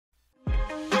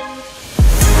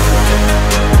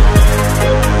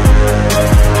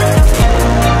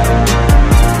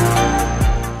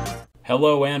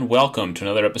Hello and welcome to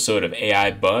another episode of AI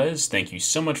Buzz. Thank you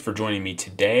so much for joining me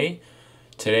today.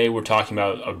 Today we're talking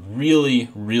about a really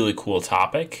cool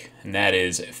topic, and that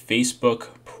is Facebook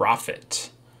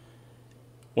Profit.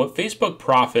 What Facebook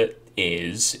Profit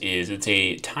is it's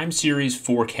a time series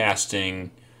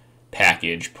forecasting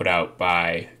package put out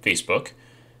by Facebook,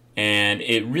 and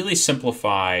it really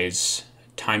simplifies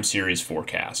time series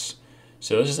forecasts.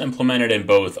 So this is implemented in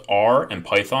both R and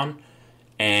Python,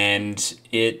 and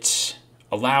it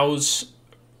allows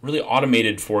really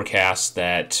automated forecasts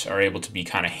that are able to be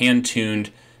kind of hand-tuned,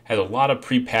 has a lot of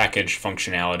pre-packaged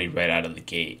functionality right out of the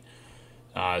gate.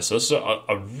 So this is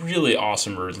a really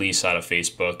awesome release out of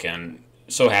Facebook, and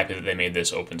so happy that they made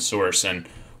this open source. And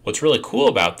what's really cool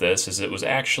about this is it was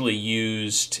actually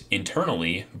used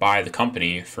internally by the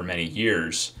company for many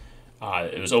years.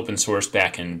 It was open sourced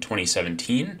back in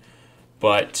 2017,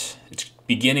 but it's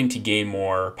beginning to gain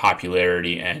more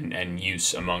popularity and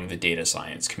use among the data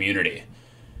science community.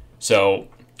 So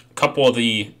a couple of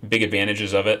the big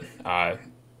advantages of it,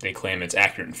 they claim it's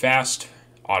accurate and fast,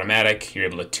 automatic, you're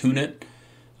able to tune it,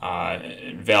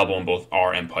 available in both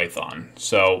R and Python.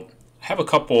 So I have a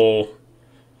couple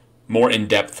more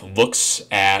in-depth looks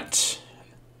at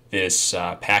this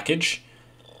package,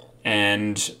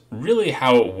 and really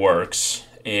how it works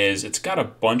is it's got a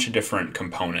bunch of different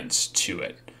components to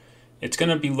it. It's going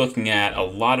to be looking at a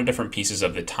lot of different pieces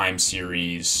of the time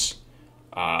series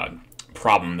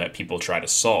problem that people try to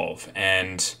solve.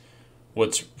 And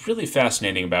what's really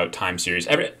fascinating about time series,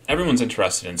 everyone's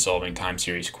interested in solving time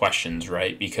series questions,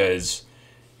 right? Because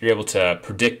you're able to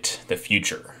predict the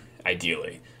future,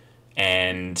 ideally.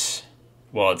 And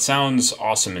while it sounds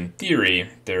awesome in theory,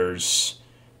 there's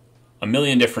a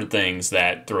million different things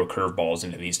that throw curveballs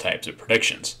into these types of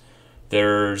predictions.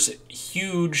 There's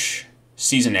huge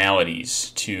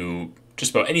seasonalities to just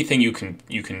about anything you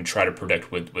can try to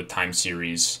predict with time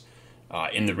series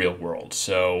in the real world.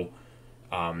 So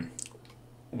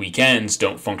weekends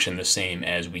don't function the same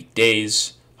as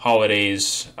weekdays.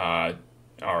 Holidays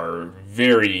are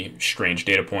very strange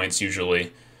data points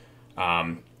usually.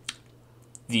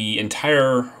 The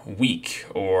entire week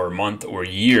or month or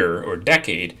year or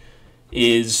decade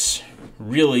is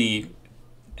really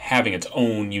having its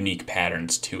own unique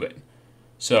patterns to it.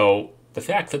 So the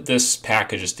fact that this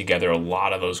packages together a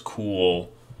lot of those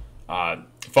cool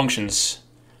functions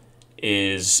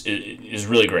is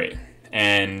really great.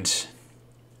 And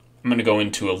I'm going to go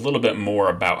into a little bit more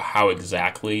about how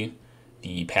exactly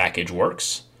the package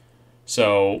works.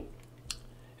 So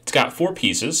it's got 4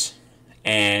 pieces,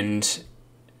 and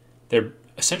they're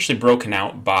essentially broken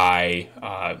out by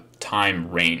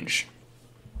time range.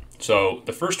 So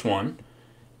the first one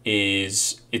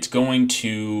is it's going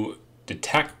to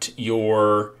detect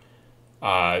your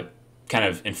kind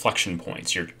of inflection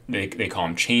points. They call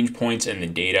them change points in the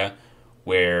data,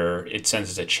 where it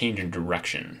senses a change in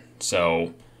direction.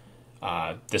 So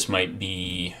this might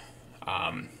be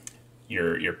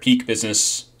your peak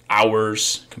business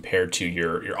hours compared to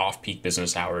your off-peak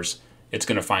business hours. It's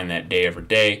going to find that day over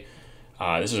day.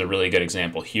 This is a really good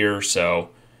example here. So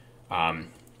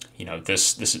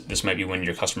this might be when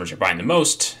your customers are buying the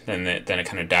most. Then it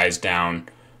kind of dies down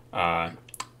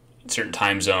certain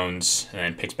time zones and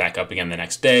then picks back up again the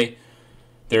next day.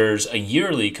 There's a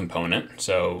yearly component,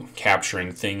 so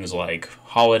capturing things like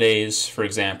holidays, for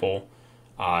example.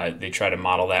 They try to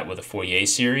model that with a Fourier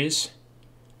series.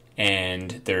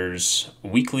 And there's a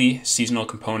weekly seasonal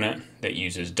component that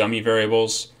uses dummy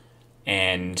variables,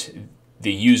 and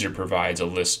the user provides a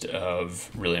list of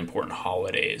really important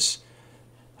holidays.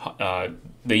 The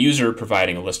user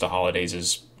providing a list of holidays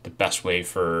is the best way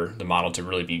for the model to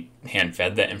really be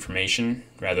hand-fed that information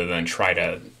rather than try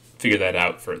to figure that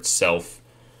out for itself.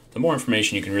 The more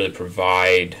information you can really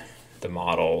provide the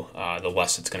model, the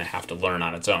less it's going to have to learn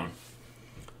on its own.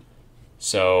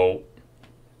 So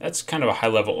that's kind of a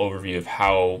high-level overview of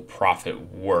how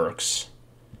Profit works.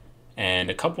 And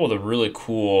a couple of the really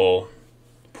cool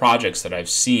projects that I've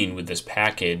seen with this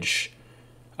package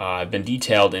have been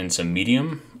detailed in some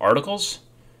Medium articles.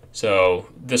 So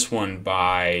this one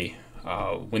by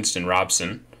Winston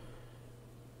Robson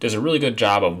does a really good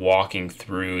job of walking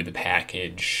through the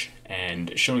package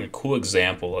and showing a cool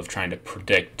example of trying to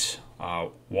predict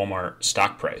Walmart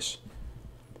stock price.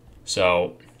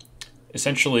 So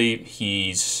essentially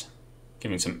he's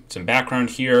giving some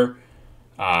background here,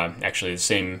 actually the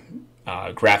same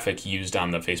graphic used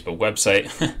on the Facebook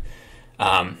website.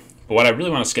 But what I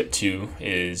really want to skip to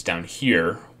is down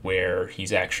here, where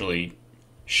he's actually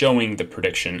showing the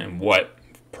prediction and what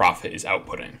Profit is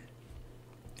outputting.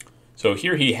 So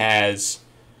here he has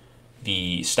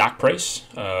the stock price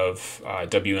of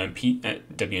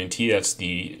WNT, that's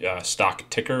the stock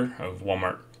ticker of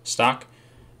Walmart stock,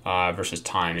 versus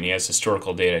time. And he has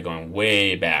historical data going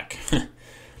way back.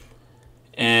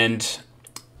 And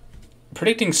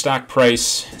predicting stock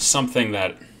price is something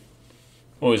that I'm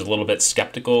always a little bit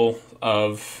skeptical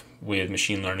of with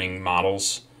machine learning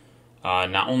models.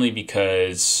 Not only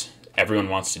because everyone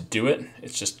wants to do it,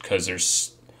 it's just because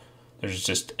there's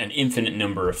just an infinite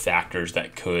number of factors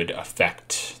that could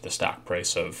affect the stock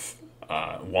price of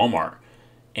Walmart.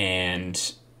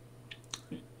 And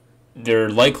they're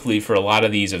likely, for a lot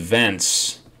of these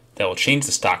events that will change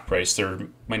the stock price, there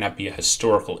might not be a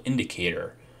historical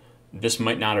indicator. This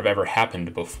might not have ever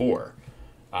happened before.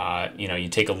 You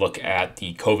take a look at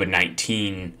the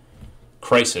COVID-19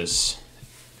 crisis.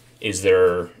 Is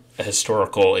there a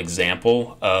historical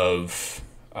example of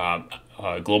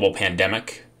a global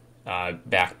pandemic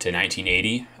back to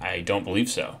 1980? I don't believe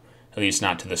so, at least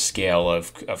not to the scale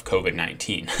of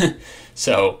COVID-19.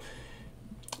 So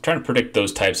trying to predict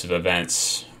those types of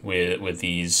events with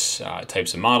these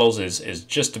types of models is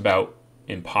just about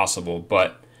impossible,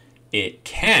 but it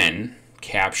can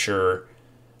capture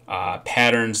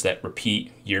patterns that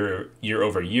repeat year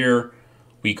over year,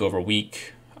 week over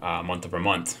week, month over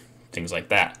month, things like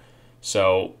that.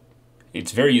 So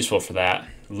it's very useful for that.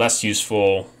 Less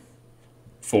useful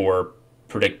for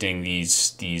predicting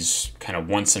these kind of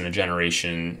once in a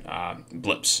generation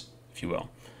blips, if you will.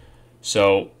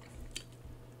 So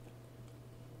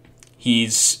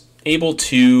he's able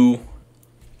to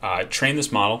train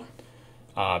this model,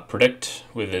 predict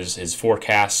with his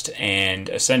forecast, and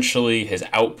essentially his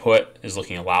output is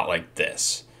looking a lot like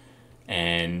this.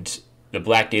 And the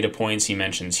black data points he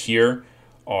mentions here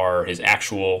are his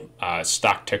actual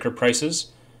stock ticker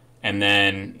prices, and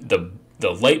then the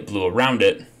light blue around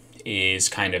it is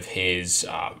kind of his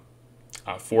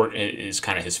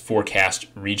his forecast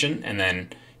region, and then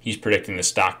he's predicting the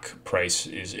stock price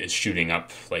is shooting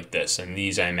up like this. And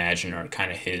these, I imagine, are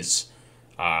kind of his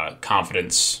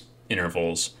confidence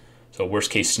intervals. So worst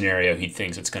case scenario, he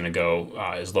thinks it's going to go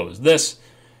as low as this.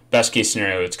 Best case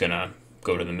scenario, it's going to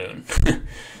go to the moon.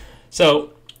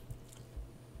 So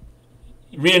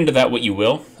read into that what you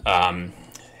will.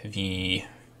 The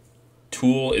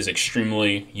tool is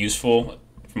extremely useful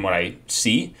from what I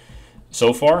see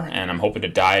so far, and I'm hoping to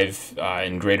dive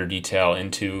in greater detail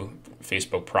into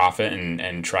Facebook Profit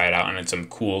and try it out on some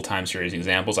cool time series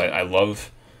examples. I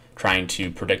love trying to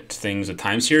predict things with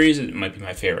time series. It might be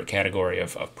my favorite category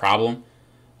of problem.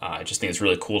 I just think it's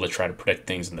really cool to try to predict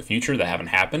things in the future that haven't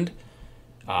happened.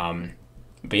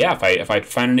 But yeah, if I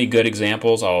find any good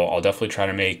examples, I'll definitely try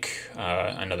to make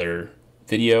another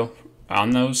video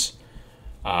on those.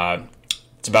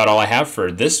 It's about all I have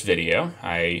for this video.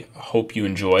 I hope you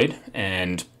enjoyed,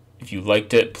 and if you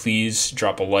liked it, please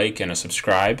drop a like and a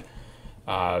subscribe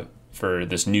for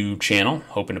this new channel.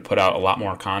 Hoping to put out a lot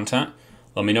more content.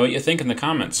 Let me know what you think in the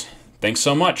comments. Thanks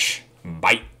so much.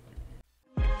 Bye.